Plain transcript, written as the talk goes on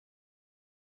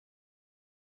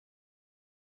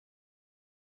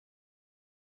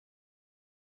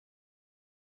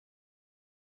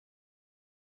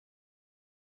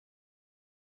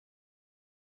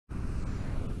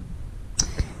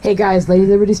Hey guys,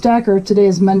 LadyLibertyStacker. Today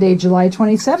is Monday, July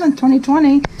 27th,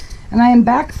 2020, and I am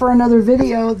back for another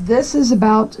video. This is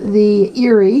about the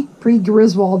ERIE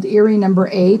Pre-Griswold ERIE number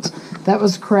 8 that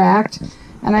was cracked,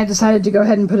 and I decided to go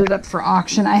ahead and put it up for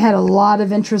auction. I had a lot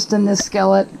of interest in this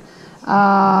skillet.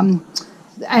 I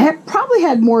probably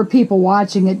had more people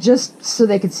watching it just so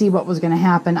they could see what was going to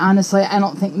happen. Honestly, I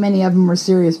don't think many of them were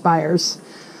serious buyers.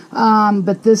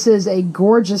 But this is a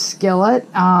gorgeous skillet.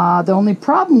 The only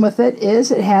problem with it is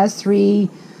it has 3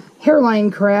 hairline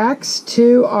cracks.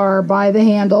 2 are by the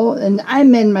handle, and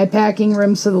I'm in my packing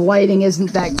room, so the lighting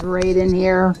isn't that great in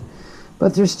here.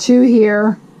 But there's 2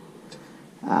 here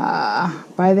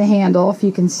by the handle, if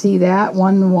you can see that,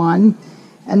 1.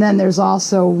 And then there's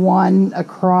also 1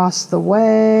 across the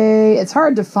way. It's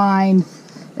hard to find.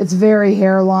 It's very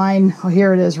hairline. Oh,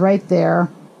 here it is, right there.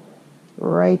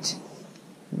 Right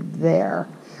there.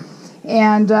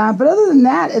 And but other than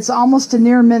that, it's almost a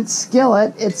near mint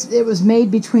skillet. It was made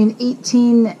between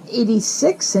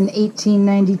 1886 and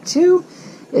 1892.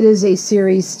 It is a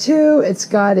series 2. It's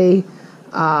got a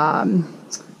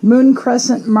moon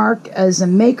crescent mark as a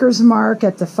maker's mark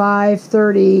at the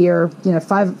 530 or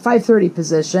 530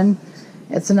 position.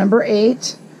 It's a number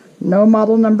 8. No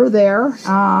model number there,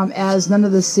 as none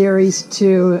of the Series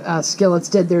 2 skillets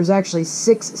did. There's actually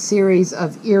 6 series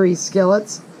of ERIE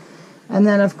skillets. And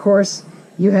then, of course,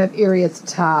 you have ERIE at the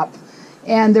top.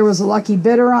 And there was a lucky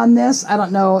bidder on this. I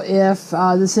don't know if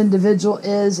this individual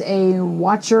is a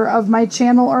watcher of my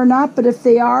channel or not, but if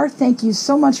they are, thank you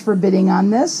so much for bidding on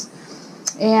this.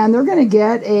 And they're going to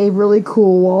get a really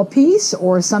cool wall piece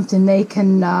or something they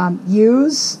can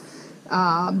use.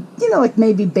 Like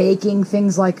maybe baking,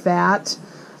 things like that.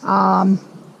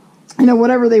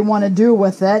 Whatever they want to do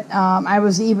with it. I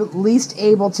was at least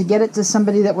able to get it to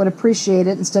somebody that would appreciate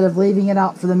it instead of leaving it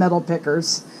out for the metal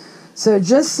pickers. So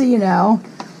just so you know,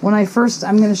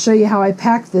 I'm going to show you how I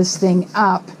pack this thing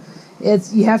up.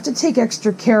 You have to take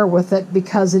extra care with it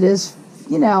because it is,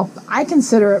 I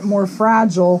consider it more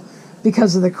fragile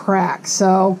because of the cracks.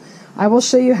 So I will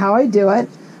show you how I do it.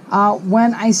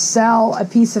 When I sell a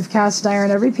piece of cast iron,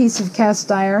 every piece of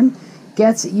cast iron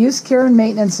gets use, care, and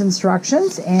maintenance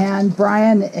instructions. And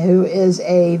Brian, who is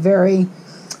a very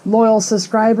loyal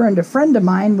subscriber and a friend of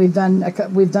mine, we've done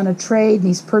a trade, and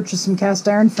he's purchased some cast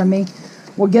iron from me.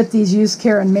 We'll get these use,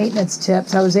 care, and maintenance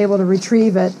tips. I was able to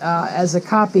retrieve it as a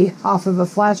copy off of a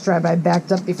flash drive I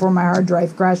backed up before my hard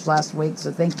drive crashed last week,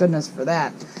 so thank goodness for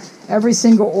that. Every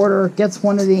single order gets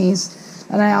one of these.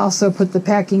 And I also put the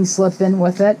packing slip in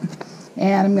with it.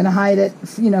 And I'm going to hide it,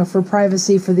 for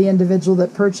privacy for the individual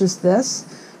that purchased this.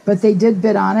 But they did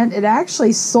bid on it. It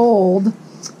actually sold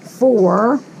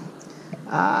for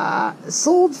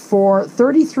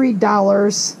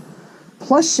 $33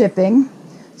 plus shipping.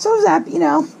 So that,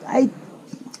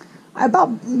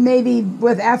 about maybe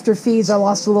with after fees, I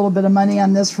lost a little bit of money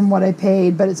on this from what I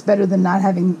paid. But it's better than not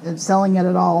selling it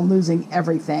at all and losing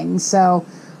everything. So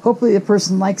hopefully the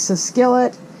person likes the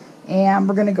skillet, and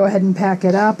we're going to go ahead and pack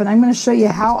it up. And I'm going to show you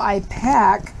how I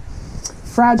pack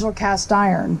fragile cast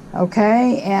iron,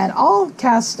 okay? And all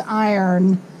cast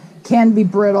iron can be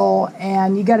brittle,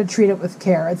 and you got to treat it with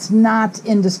care. It's not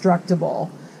indestructible.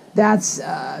 That's,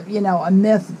 a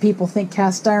myth. People think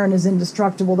cast iron is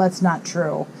indestructible. That's not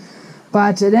true.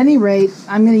 But at any rate,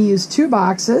 I'm going to use 2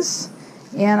 boxes,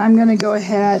 and I'm going to go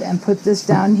ahead and put this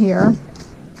down here.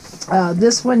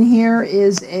 This one here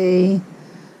is it's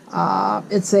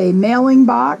a mailing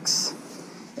box.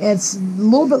 It's a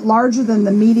little bit larger than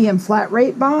the medium flat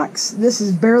rate box. This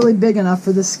is barely big enough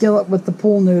for the skillet with the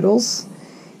pool noodles.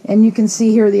 And you can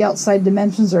see here the outside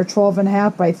dimensions are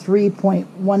 12.5 by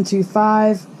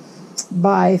 3.125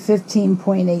 by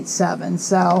 15.87.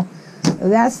 So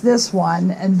that's this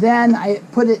one. And then I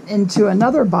put it into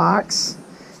another box.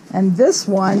 And this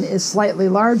one is slightly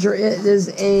larger. It is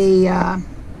a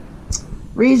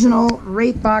regional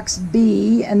rate box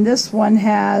B, and this one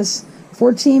has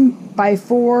 14 by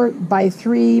 4 by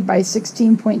 3 by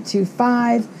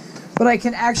 16.25, but I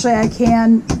can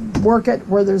work it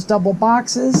where there's double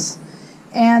boxes,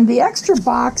 and the extra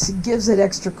box gives it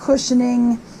extra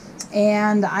cushioning,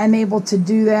 and I'm able to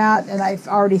do that, and I've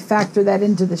already factored that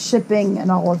into the shipping and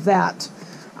all of that.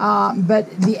 But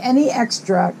any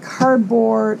extra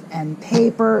cardboard and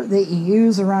paper that you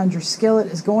use around your skillet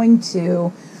is going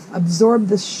to absorb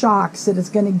the shocks that it's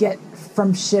going to get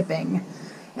from shipping.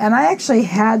 And I actually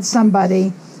had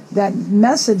somebody that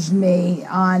messaged me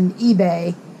on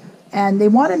eBay, and they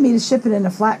wanted me to ship it in a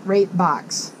flat rate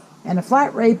box. And a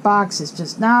flat rate box is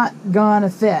just not gonna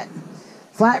fit.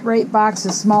 Flat rate box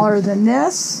is smaller than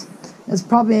this. It's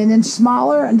probably an inch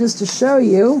smaller. And just to show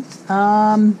you,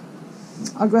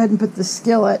 I'll go ahead and put the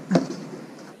skillet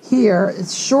here.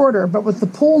 It's shorter, but with the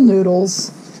pool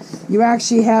noodles, you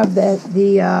actually have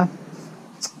the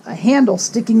handle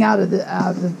sticking out of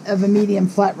a medium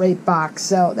flat rate box,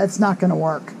 so that's not going to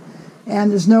work.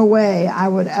 And there's no way I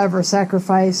would ever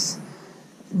sacrifice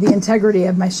the integrity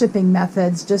of my shipping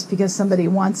methods just because somebody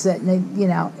wants it. And you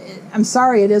know, I'm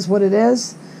sorry, it is what it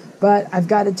is, but I've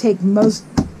got to take most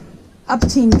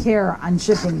up-teen care on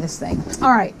shipping this thing.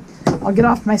 All right, I'll get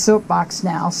off my soapbox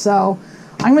now. So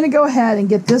I'm going to go ahead and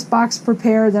get this box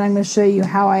prepared, then I'm going to show you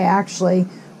how I actually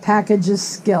package a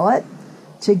skillet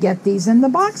to get these in the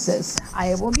boxes.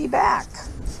 I will be back.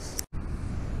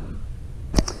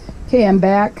 Okay, I'm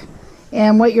back,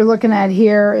 and what you're looking at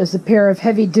here is a pair of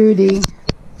heavy-duty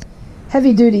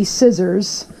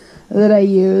scissors that I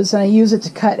use, and I use it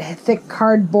to cut thick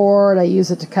cardboard. I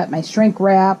use it to cut my shrink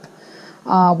wrap,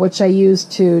 which I use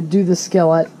to do the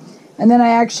skillet. And then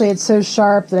it's so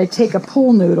sharp that I take a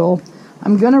pool noodle.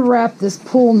 I'm going to wrap this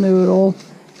pool noodle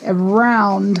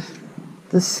around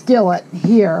the skillet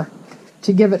here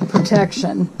to give it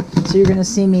protection. So you're going to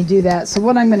see me do that. So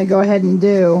what I'm going to go ahead and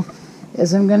do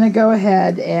is I'm going to go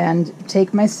ahead and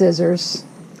take my scissors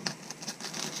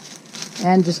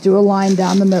and just do a line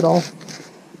down the middle,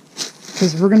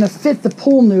 because we're going to fit the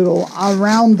pool noodle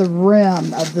around the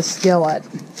rim of the skillet.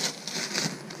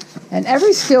 And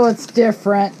every skillet's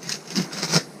different.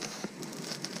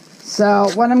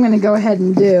 So what I'm going to go ahead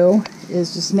and do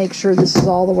is just make sure this is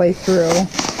all the way through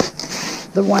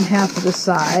the one half of the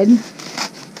side.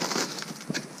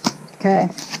 Okay,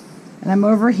 and I'm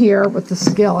over here with the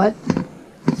skillet,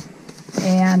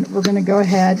 and we're going to go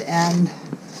ahead and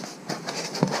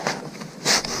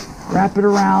wrap it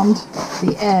around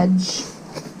the edge,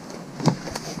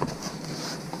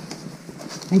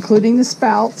 including the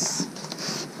spouts.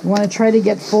 You want to try to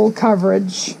get full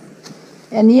coverage.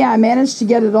 And yeah, I managed to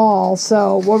get it all.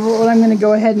 So what I'm going to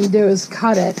go ahead and do is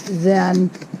cut it then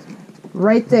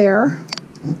right there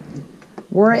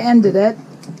where I ended it.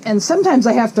 And sometimes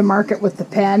I have to mark it with the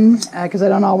pen because I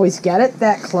don't always get it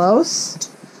that close.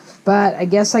 But I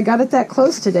guess I got it that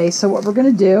close today. So what we're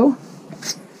going to do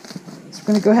is we're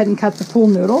going to go ahead and cut the pool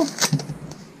noodle.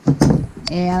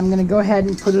 And I'm going to go ahead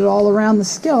and put it all around the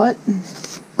skillet,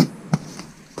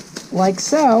 like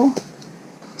so,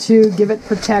 to give it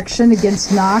protection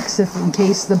against knocks if in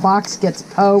case the box gets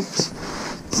poked,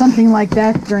 something like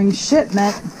that during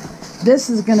shipment. This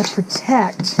is going to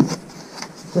protect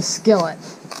the skillet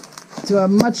to a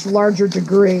much larger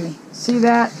degree. See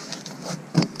that?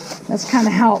 That's kind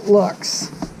of how it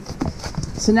looks.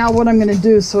 So now what I'm going to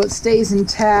do so it stays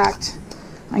intact,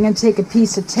 I'm going to take a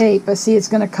piece of tape. I see it's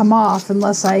going to come off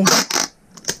unless I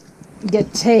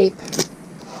get tape.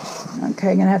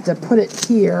 Okay, I'm going to have to put it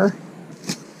here.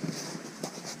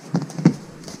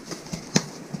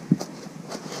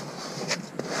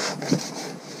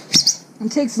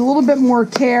 It takes a little bit more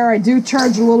care. I do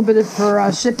charge a little bit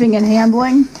for shipping and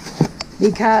handling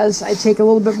because I take a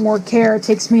little bit more care. It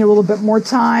takes me a little bit more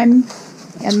time,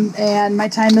 and my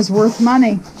time is worth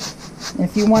money.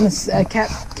 If you want a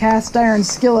cast iron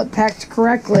skillet packed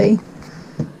correctly,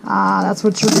 that's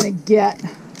what you're going to get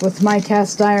with my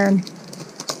cast iron.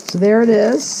 So there it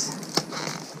is.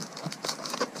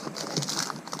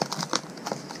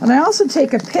 And I also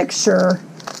take a picture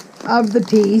of the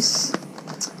piece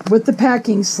with the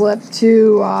packing slip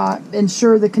to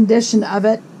ensure the condition of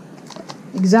it,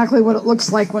 exactly what it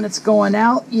looks like when it's going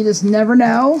out. You just never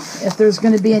know if there's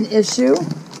going to be an issue.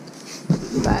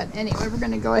 But anyway, we're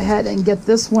going to go ahead and get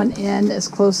this one in as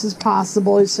close as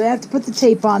possible. So I have to put the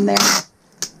tape on there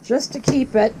just to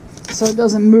keep it so it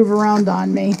doesn't move around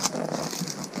on me.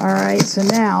 Alright, so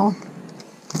now,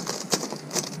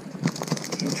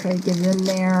 okay, try to get it in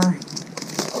there.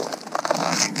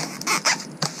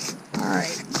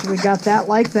 Alright, so we got that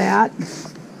like that.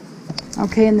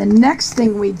 Okay, and the next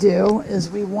thing we do is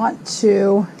we want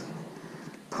to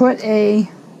put a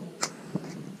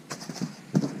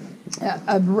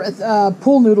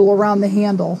pool noodle around the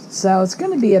handle. So it's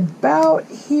going to be about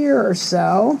here or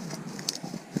so.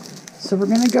 So we're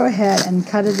going to go ahead and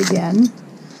cut it again.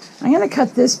 I'm going to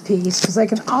cut this piece because I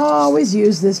can always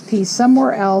use this piece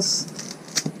somewhere else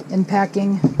in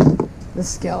packing the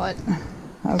skillet.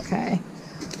 Okay,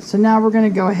 so now we're going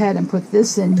to go ahead and put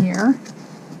this in here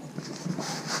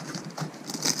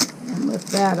and lift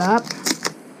that up.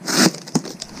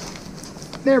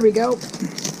 There we go.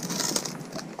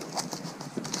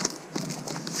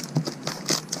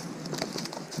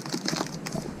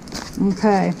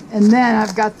 Okay, and then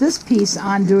I've got this piece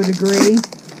on to a degree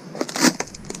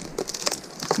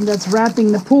that's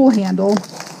wrapping the pool handle,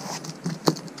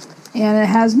 and it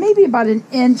has maybe about an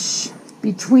inch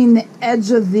between the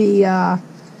edge of the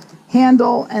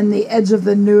handle and the edge of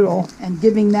the noodle and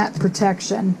giving that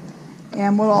protection.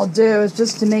 And what I'll do is,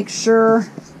 just to make sure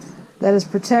that it's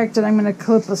protected, I'm going to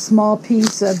clip a small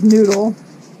piece of noodle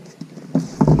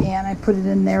and I put it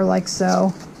in there like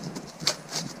so.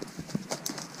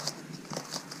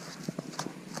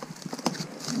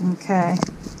 Okay.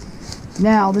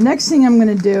 Now the next thing I'm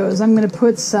going to do is I'm going to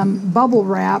put some bubble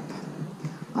wrap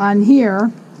on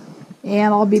here,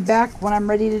 and I'll be back when I'm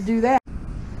ready to do that.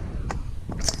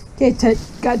 Okay,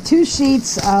 got 2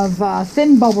 sheets of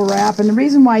thin bubble wrap, and the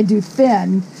reason why I do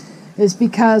thin is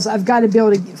because I've got to be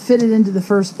able to fit it into the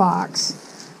first box.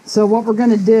 So what we're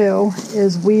going to do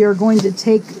is we are going to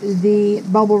take the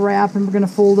bubble wrap and we're going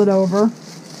to fold it over,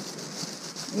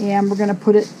 and we're going to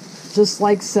put it just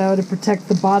like so to protect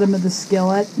the bottom of the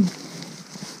skillet,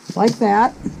 like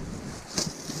that.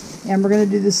 And we're going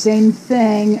to do the same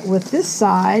thing with this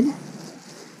side.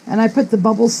 And I put the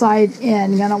bubble side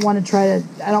in. I don't want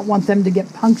them to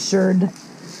get punctured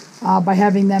by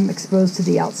having them exposed to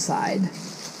the outside.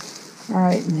 All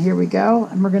right, and here we go.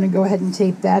 And we're going to go ahead and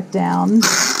tape that down.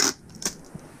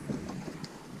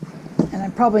 And I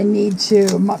probably need to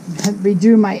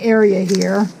redo my area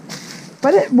here,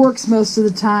 but it works most of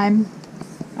the time.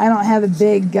 I don't have a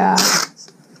big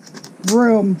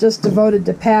room just devoted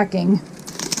to packing.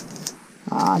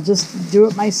 Just do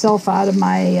it myself out of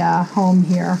my home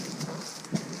here.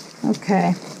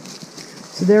 Okay,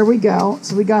 so there we go.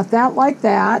 So we got that like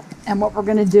that, and what we're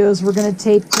going to do is we're going to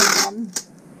tape down.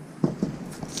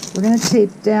 We're going to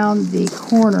tape down the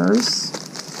corners,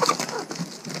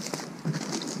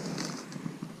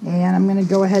 and I'm going to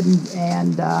go ahead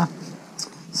and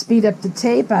speed up the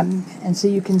tape, and so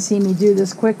you can see me do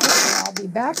this quickly. I'll be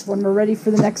back when we're ready for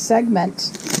the next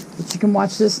segment, but you can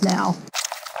watch this now.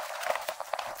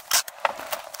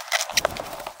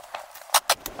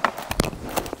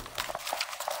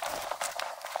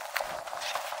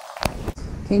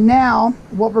 Okay, now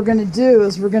what we're going to do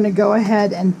is we're going to go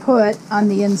ahead and put on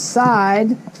the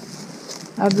inside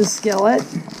of the skillet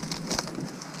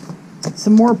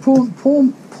some more pool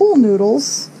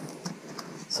noodles.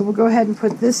 So we'll go ahead and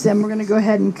put this in. We're going to go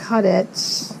ahead and cut it.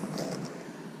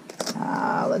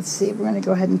 Let's see, we're going to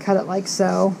go ahead and cut it like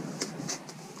so.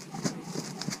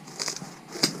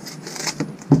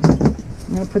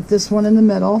 I'm going to put this one in the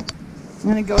middle. I'm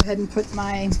going to go ahead and put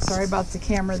my, sorry about the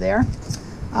camera there.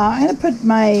 I'm going to put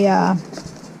my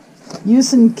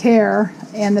use and care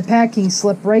and the packing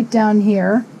slip right down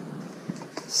here.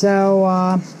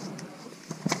 So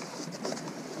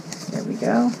there we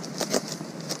go.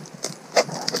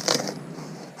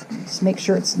 Just make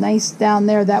sure it's nice down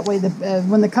there. That way,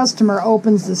 when the customer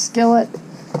opens the skillet,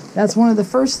 that's one of the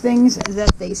first things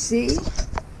that they see.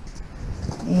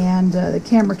 And the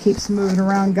camera keeps moving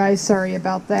around, guys. Sorry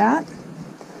about that.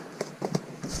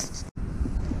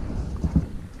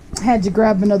 I had to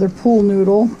grab another pool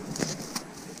noodle.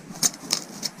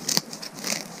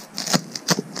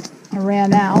 I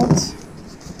ran out.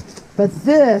 But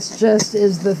this just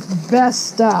is the best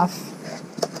stuff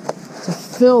to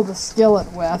fill the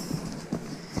skillet with.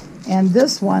 And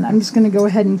this one, I'm just going to go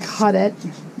ahead and cut it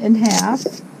in half.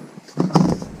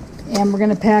 And we're going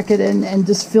to pack it in and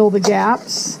just fill the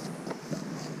gaps.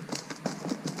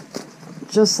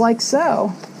 Just like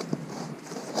so.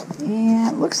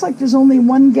 And it looks like there's only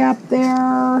one gap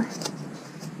there.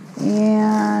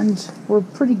 And we're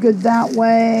pretty good that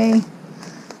way.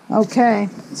 Okay,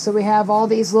 so we have all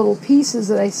these little pieces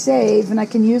that I save, and I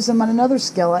can use them on another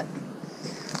skillet.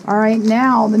 All right,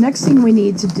 now the next thing we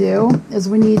need to do is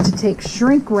we need to take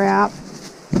shrink wrap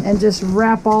and just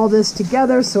wrap all this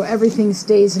together so everything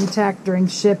stays intact during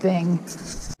shipping.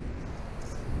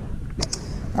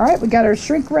 All right, we got our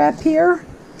shrink wrap here.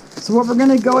 So what we're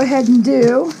going to go ahead and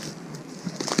do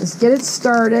is get it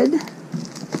started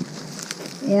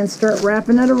and start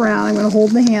wrapping it around. I'm going to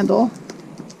hold the handle.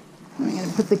 I'm going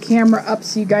to put the camera up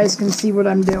so you guys can see what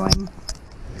I'm doing.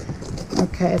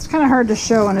 Okay, it's kind of hard to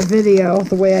show on a video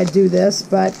the way I do this,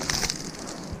 but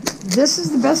this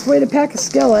is the best way to pack a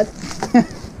skillet.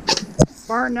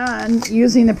 Bar none,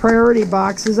 using the priority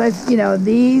boxes.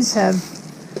 These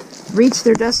have reached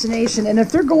their destination, and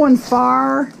if they're going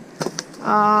far,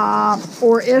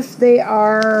 or if they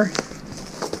are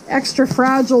extra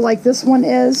fragile like this one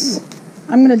is,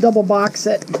 I'm going to double box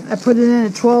it. I put it in a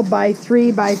 12 by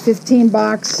 3 by 15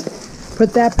 box,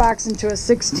 put that box into a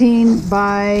 16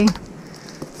 by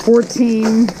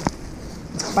 14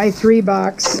 by 3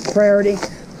 box priority.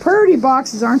 Priority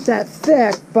boxes aren't that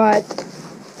thick, but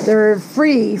they're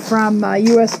free from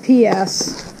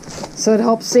USPS, so it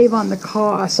helps save on the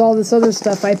cost. All this other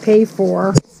stuff I pay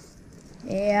for.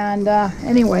 And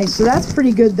anyway, so that's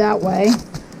pretty good that way.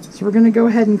 So we're going to go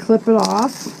ahead and clip it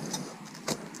off.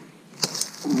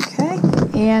 Okay,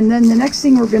 and then the next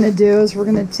thing we're going to do is we're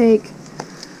going to take,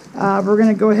 we're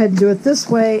going to go ahead and do it this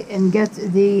way and get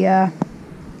the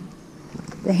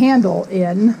handle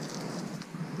in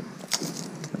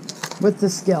with the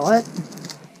skillet.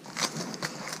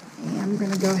 And I'm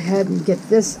going to go ahead and get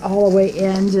this all the way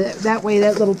in. That way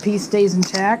that little piece stays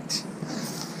intact.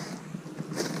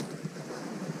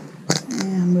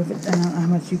 And move it down. I don't know how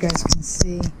much you guys can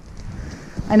see.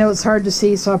 I know it's hard to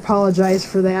see, so I apologize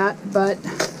for that, but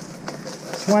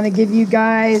just want to give you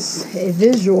guys a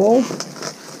visual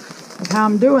of how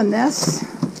I'm doing this.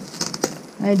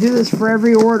 And I do this for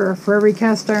every order, for every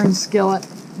cast iron skillet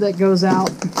that goes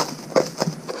out.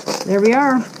 There we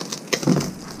are.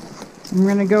 I'm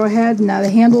going to go ahead, now the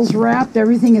handle's wrapped,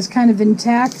 everything is kind of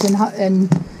intact and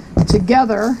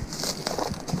together.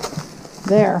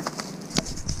 There.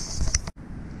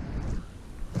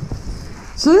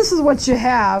 So this is what you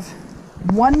have,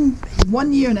 one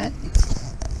unit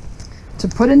to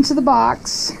put into the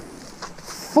box,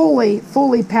 fully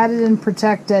padded and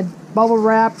protected, bubble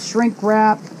wrap, shrink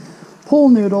wrap, pool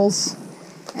noodles,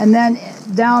 and then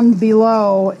down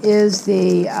below is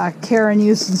the care and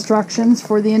use instructions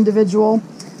for the individual,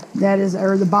 that is,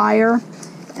 or the buyer,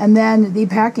 and then the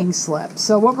packing slip.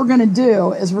 So what we're going to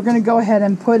do is we're going to go ahead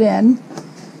and put in,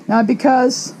 now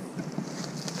because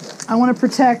I want to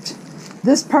protect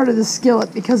this part of the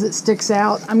skillet because it sticks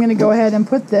out, I'm going to go ahead and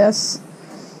put this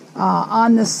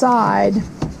on the side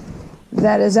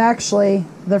that is actually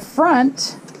the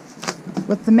front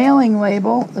with the mailing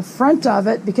label, the front of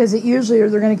it, because it usually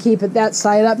they're going to keep it that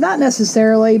side up. Not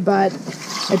necessarily, but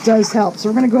it does help. So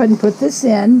we're going to go ahead and put this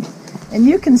in, and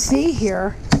you can see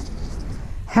here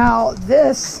how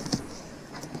this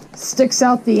sticks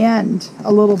out the end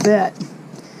a little bit.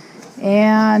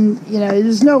 And, you know,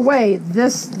 there's no way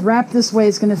this wrap this way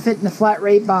is going to fit in a flat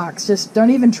rate box. Just don't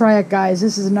even try it, guys.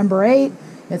 This is a number 8.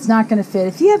 It's not going to fit.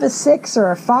 If you have a 6 or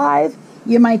a 5,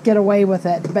 you might get away with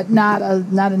it, but not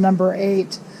a number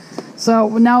 8. So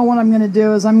now what I'm going to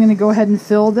do is I'm going to go ahead and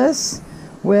fill this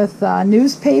with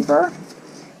newspaper.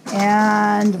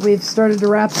 And we've started to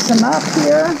wrap some up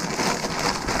here.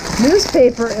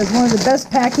 Newspaper is one of the best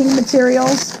packing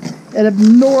materials. It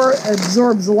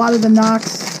absorbs a lot of the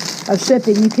knocks of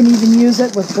shipping. You can even use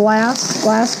it with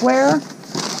glassware.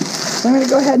 So I'm going to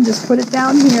go ahead and just put it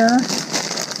down here.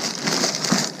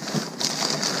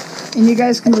 And you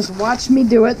guys can just watch me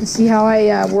do it and see how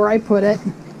where I put it.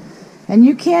 And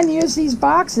you can use these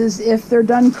boxes if they're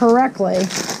done correctly.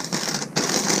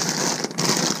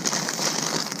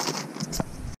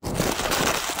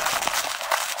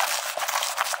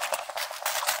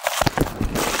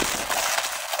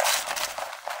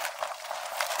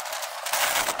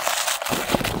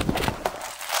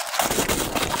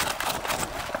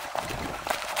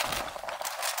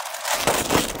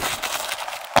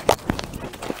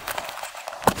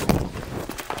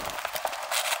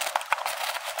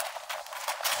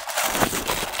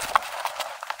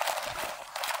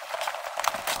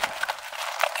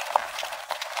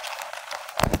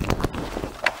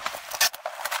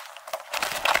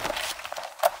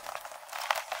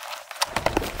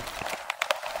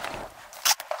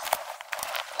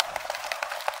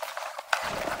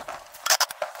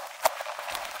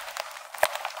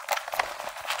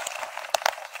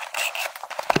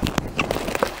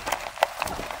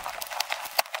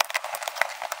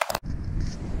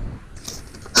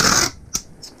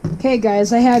 Okay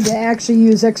guys, I had to actually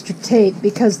use extra tape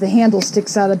because the handle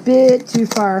sticks out a bit too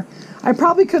far. I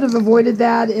probably could have avoided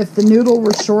that if the noodle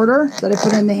were shorter that I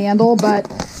put in the handle, but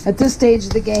at this stage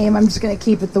of the game, I'm just going to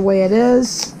keep it the way it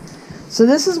is. So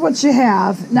this is what you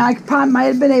have. Now, I might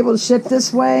have been able to ship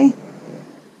this way,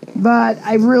 but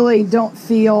I really don't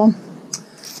feel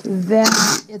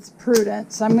that it's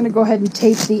prudent. So I'm going to go ahead and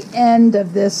tape the end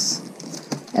of this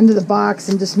end of the box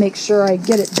and just make sure I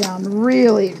get it down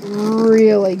really,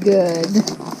 really good.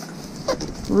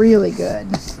 Really good.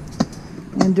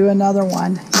 And do another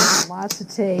one. Lots of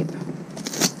tape.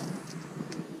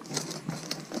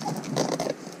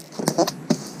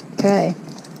 Okay.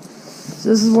 So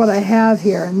this is what I have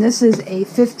here, and this is a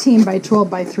 15 by 12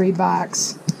 by 3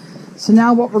 box. So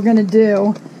now what we're going to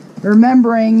do,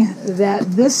 remembering that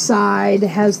this side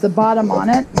has the bottom on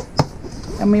it,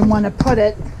 and we want to put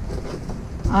it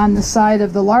on the side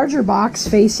of the larger box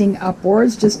facing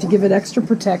upwards just to give it extra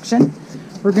protection.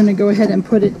 We're going to go ahead and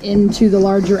put it into the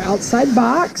larger outside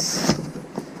box.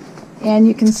 And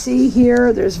you can see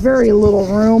here there's very little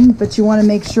room, but you want to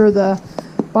make sure the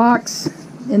box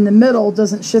in the middle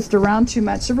doesn't shift around too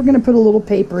much. So we're going to put a little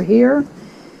paper here.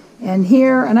 and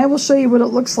here, and I will show you what it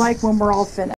looks like when we're all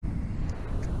finished.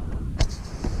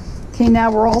 Okay,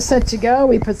 now we're all set to go.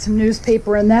 We put some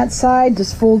newspaper in that side,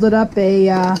 just folded up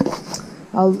a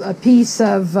piece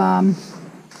of in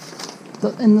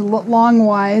the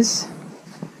longwise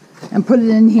and put it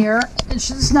in here. It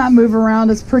should just not move around.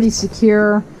 It's pretty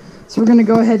secure. So we're going to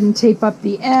go ahead and tape up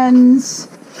the ends,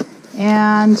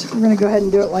 and we're going to go ahead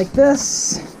and do it like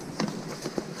this.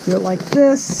 Do it like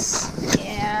this,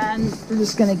 and we're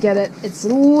just going to get it. It's a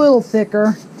little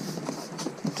thicker.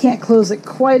 Can't close it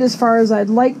quite as far as I'd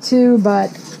like to, but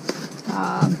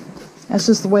that's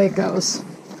just the way it goes.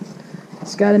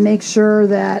 Just got to make sure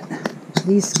that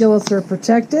these skillets are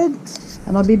protected,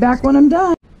 and I'll be back when I'm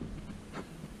done.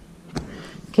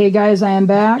 Okay guys, I am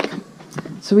back.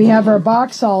 So we have our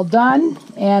box all done,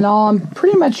 and I'm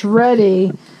pretty much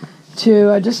ready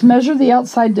to just measure the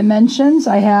outside dimensions.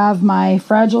 I have my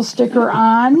fragile sticker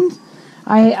on.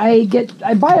 I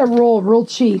buy a roll real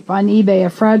cheap on eBay, a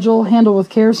fragile handle with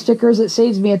care stickers. It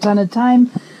saves me a ton of time.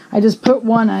 I just put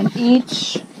one on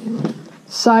each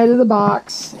side of the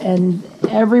box, and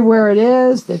everywhere it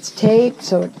is, it's taped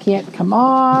so it can't come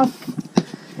off.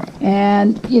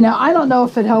 And you know, I don't know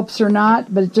if it helps or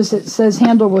not, but it says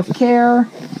handle with care,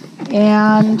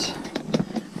 and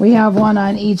we have one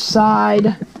on each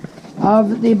side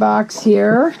of the box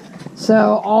here.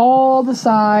 So all the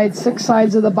sides, 6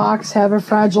 sides of the box have a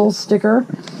fragile sticker.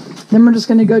 Then we're just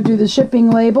going to go do the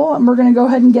shipping label, and we're going to go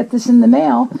ahead and get this in the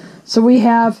mail. So we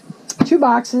have 2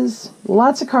 boxes,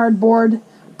 lots of cardboard,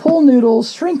 pool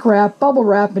noodles, shrink wrap, bubble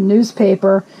wrap, and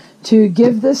newspaper to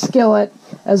give this skillet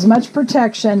as much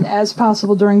protection as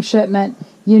possible during shipment.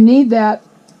 You need that,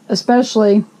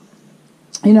 especially,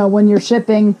 you know, when you're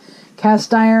shipping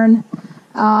cast iron.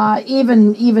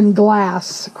 Even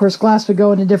glass. Of course, glass would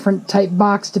go in a different type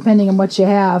box depending on what you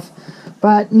have.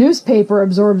 But newspaper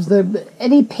absorbs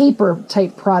any paper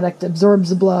type product absorbs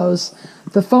the blows.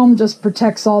 The foam just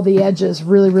protects all the edges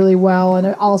really, really well, and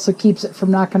it also keeps it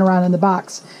from knocking around in the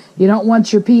box. You don't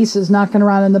want your pieces knocking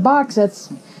around in the box.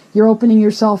 You're opening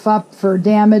yourself up for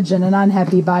damage and an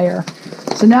unhappy buyer.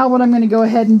 So now what I'm going to go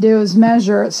ahead and do is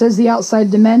measure. It says the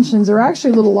outside dimensions are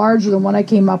actually a little larger than what I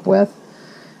came up with.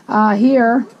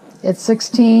 Here, it's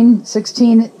 16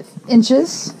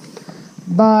 inches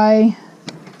by, I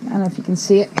don't know if you can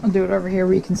see it. I'll do it over here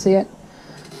where you can see it.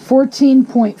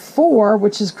 14.4,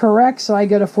 which is correct, so I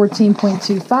go to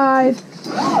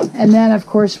 14.25. And then, of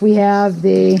course, we have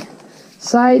the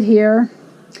side here.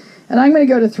 And I'm going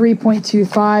to go to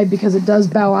 3.25 because it does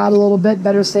bow out a little bit.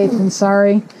 Better safe than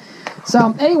sorry.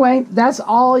 So, anyway, that's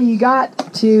all you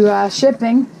got to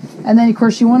shipping. And then, of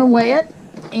course, you want to weigh it.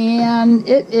 And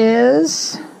it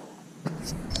is,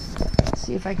 let's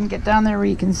see if I can get down there where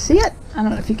you can see it. I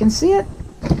don't know if you can see it.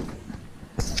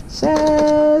 It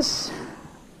says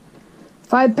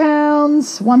 5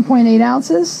 pounds, 1.8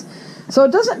 ounces. So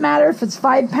it doesn't matter if it's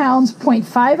 5 pounds,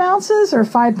 0.5 ounces or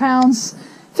 5 pounds,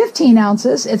 15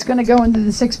 ounces. It's going to go into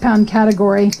the 6-pound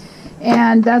category.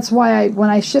 And that's why when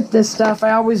I ship this stuff,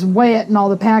 I always weigh it in all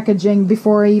the packaging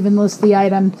before I even list the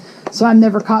item, so I'm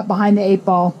never caught behind the 8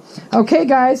 ball. Okay,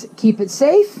 guys, keep it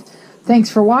safe.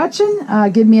 Thanks for watching.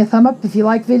 Give me a thumb up if you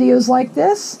like videos like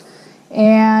this.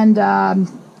 And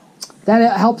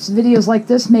that helps videos like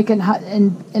this make it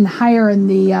higher in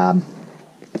the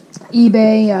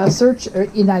eBay search, or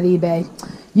not eBay,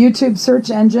 YouTube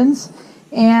search engines.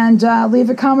 And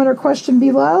leave a comment or question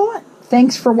below.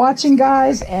 Thanks for watching,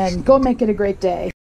 guys, and go make it a great day.